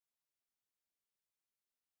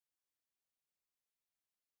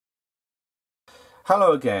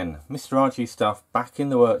Hello again, Mr. RG Stuff back in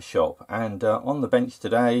the workshop, and on the bench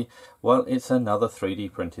today, well, it's another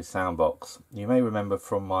 3D printed soundbox. You may remember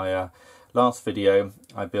from my last video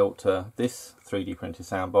I built this 3D printed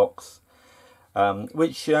soundbox,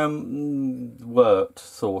 which worked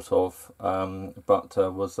sort of, but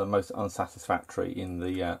was the most unsatisfactory in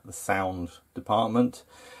the sound department,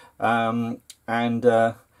 and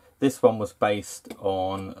this one was based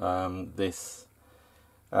on this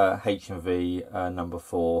HMV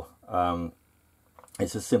No.4.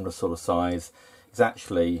 It's a similar sort of size. It's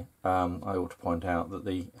actually, I ought to point out that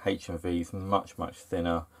the HMV is much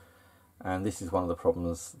thinner, and this is one of the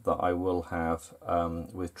problems that I will have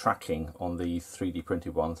with tracking on these 3D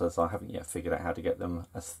printed ones, as I haven't yet figured out how to get them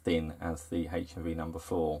as thin as the HMV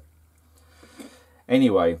No.4.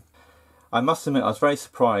 Anyway, I must admit I was very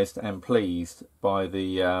surprised and pleased by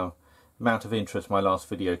the amount of interest my last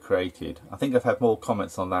video created. I think I've had more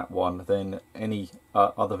comments on that one than any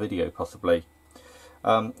other video possibly.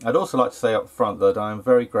 I'd also like to say up front that I'm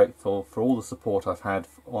very grateful for all the support I've had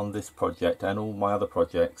on this project and all my other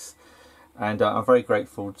projects, and I'm very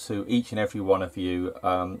grateful to each and every one of you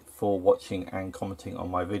for watching and commenting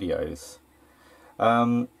on my videos.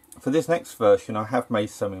 For this next version I have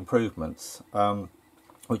made some improvements,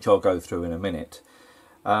 which I'll go through in a minute.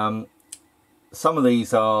 Some of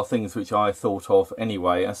these are things which I thought of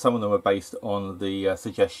anyway, and some of them are based on the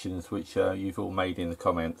suggestions which you've all made in the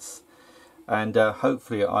comments. And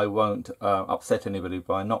hopefully I won't upset anybody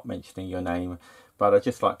by not mentioning your name, but I'd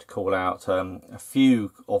just like to call out a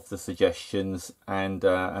few of the suggestions and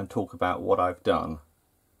talk about what I've done.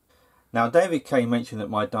 Now, David K mentioned that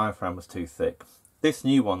my diaphragm was too thick. This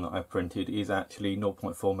new one that I printed is actually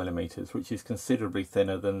 0.4mm, which is considerably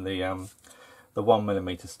thinner than the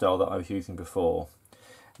 1mm style that I was using before.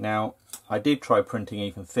 Now, I did try printing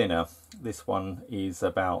even thinner. This one is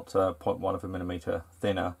about 0.1mm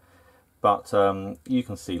thinner, but you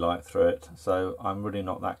can see light through it, so I'm really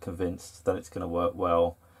not that convinced that it's going to work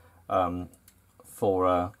well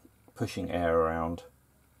for pushing air around.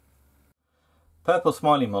 Purple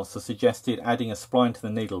Smiley Monster suggested adding a spline to the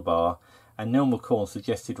needle bar, and Nilma Corn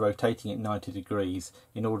suggested rotating it 90 degrees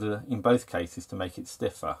in order, in both cases, to make it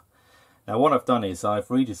stiffer. Now, what I've done is I've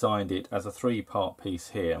redesigned it as a 3-part piece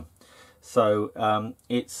here. So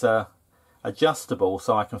it's adjustable,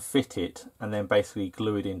 so I can fit it and then basically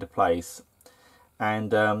glue it into place.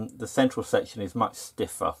 And the central section is much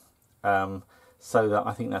stiffer, so that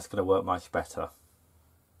I think that's going to work much better.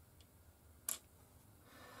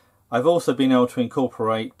 I've also been able to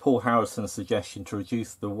incorporate Paul Harrison's suggestion to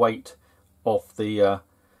reduce the weight of the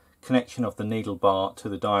connection of the needle bar to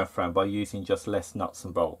the diaphragm by using just less nuts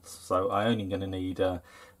and bolts. So I'm only going to need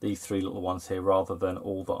these 3 little ones here rather than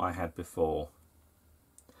all that I had before.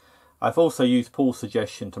 I've also used Paul's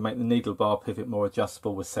suggestion to make the needle bar pivot more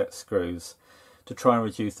adjustable with set screws to try and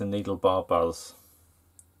reduce the needle bar buzz.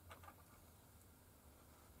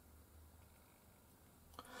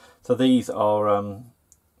 So these are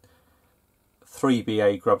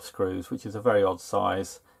 3BA grub screws, which is a very odd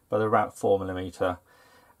size, but they're about 4mm.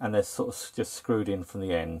 And they're sort of just screwed in from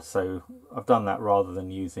the end, so I've done that rather than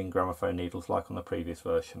using gramophone needles like on the previous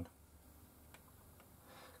version.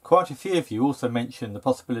 Quite a few of you also mentioned the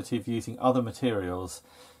possibility of using other materials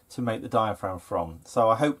to make the diaphragm from, so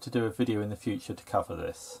I hope to do a video in the future to cover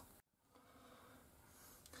this.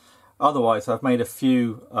 Otherwise, I've made a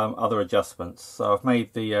few other adjustments. So I've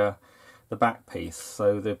made the back piece,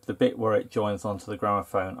 so the bit where it joins onto the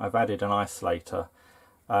gramophone, I've added an isolator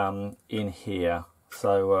in here.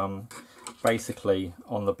 So basically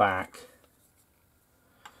on the back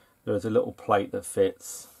there's a little plate that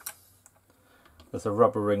fits. There's a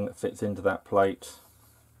rubber ring that fits into that plate.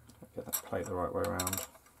 Get that plate the right way around.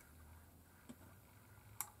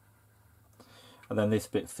 And then this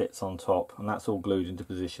bit fits on top, and that's all glued into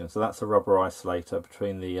position. So that's a rubber isolator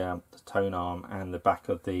between the tone arm and the back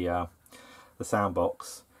of the sound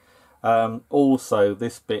box. Also,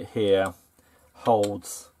 this bit here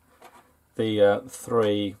holds the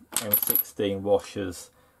 3 M16 washers,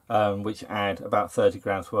 which add about 30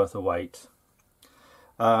 grams worth of weight.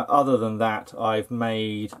 Other than that, I've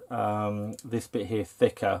made this bit here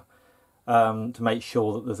thicker to make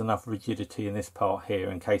sure that there's enough rigidity in this part here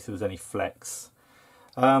in case there was any flex.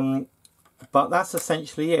 But that's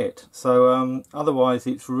essentially it. So otherwise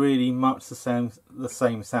it's really much the same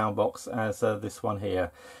soundbox as this one here.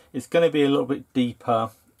 It's going to be a little bit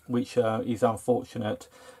deeper, which is unfortunate,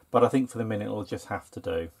 but I think for the minute it'll just have to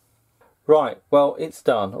do. Right, well, it's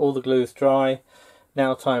done. All the glue's dry.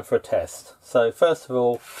 Now time for a test. So first of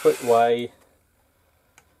all, quick weigh.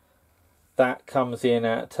 That comes in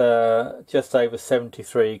at just over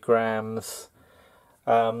 73 grams.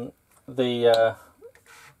 The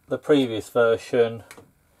previous version,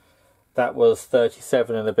 that was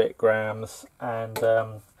 37 and a bit grams, and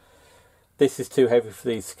this is too heavy for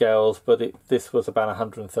these scales, but this was about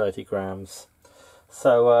 130 grams.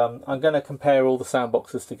 So I'm going to compare all the sound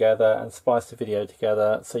boxes together and splice the video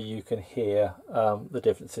together so you can hear the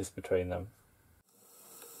differences between them.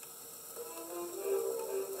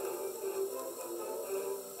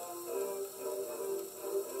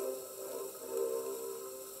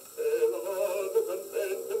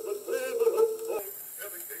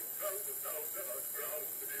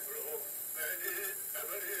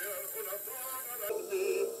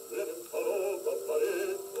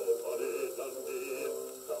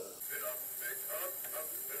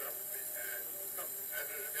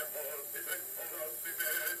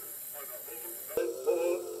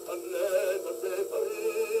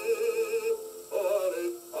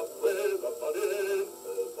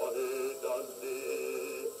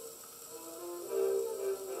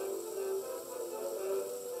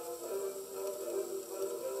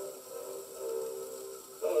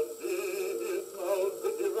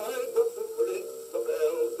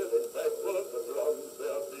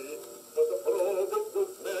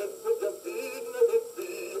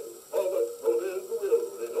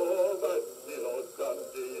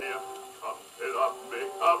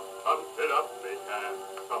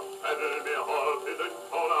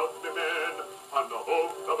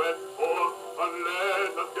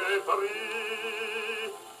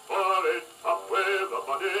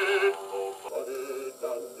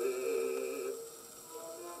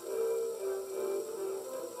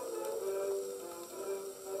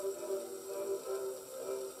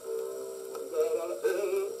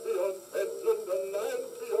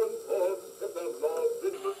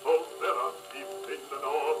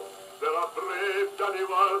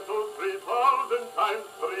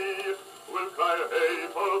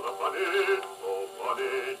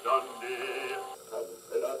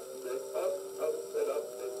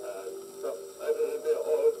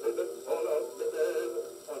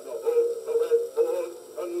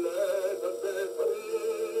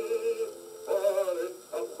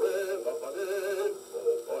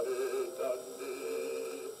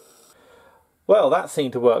 Well, that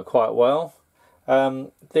seemed to work quite well.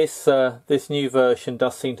 This new version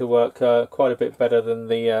does seem to work quite a bit better than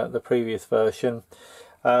the previous version.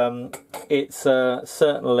 It's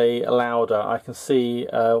certainly louder. I can see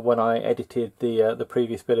when I edited the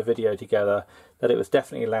previous bit of video together that it was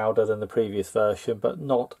definitely louder than the previous version, but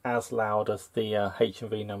not as loud as the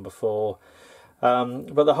HMV No.4.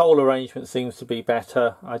 But the whole arrangement seems to be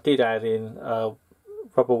better. I did add in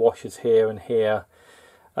rubber washers here and here,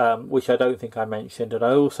 which I don't think I mentioned, and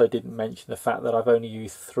I also didn't mention the fact that I've only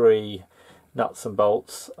used 3 nuts and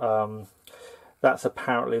bolts. That's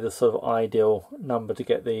apparently the sort of ideal number to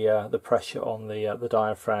get the pressure on the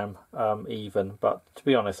diaphragm even, but to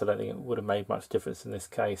be honest I don't think it would have made much difference in this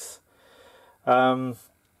case. Yeah,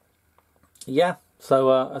 so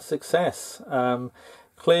a success.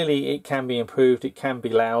 Clearly it can be improved, it can be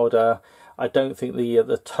louder. I don't think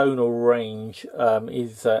the tonal range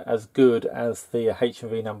is as good as the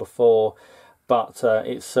HMV No.4, but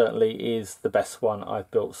it certainly is the best one I've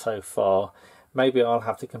built so far. Maybe I'll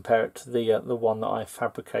have to compare it to the one that I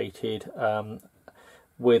fabricated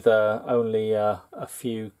with only a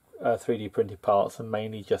few 3D printed parts and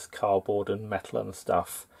mainly just cardboard and metal and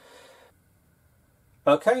stuff.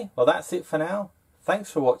 Okay, well that's it for now. Thanks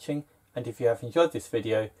for watching, and if you have enjoyed this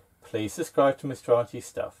video, please subscribe to Mr. RG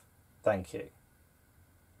Stuff. Thank you.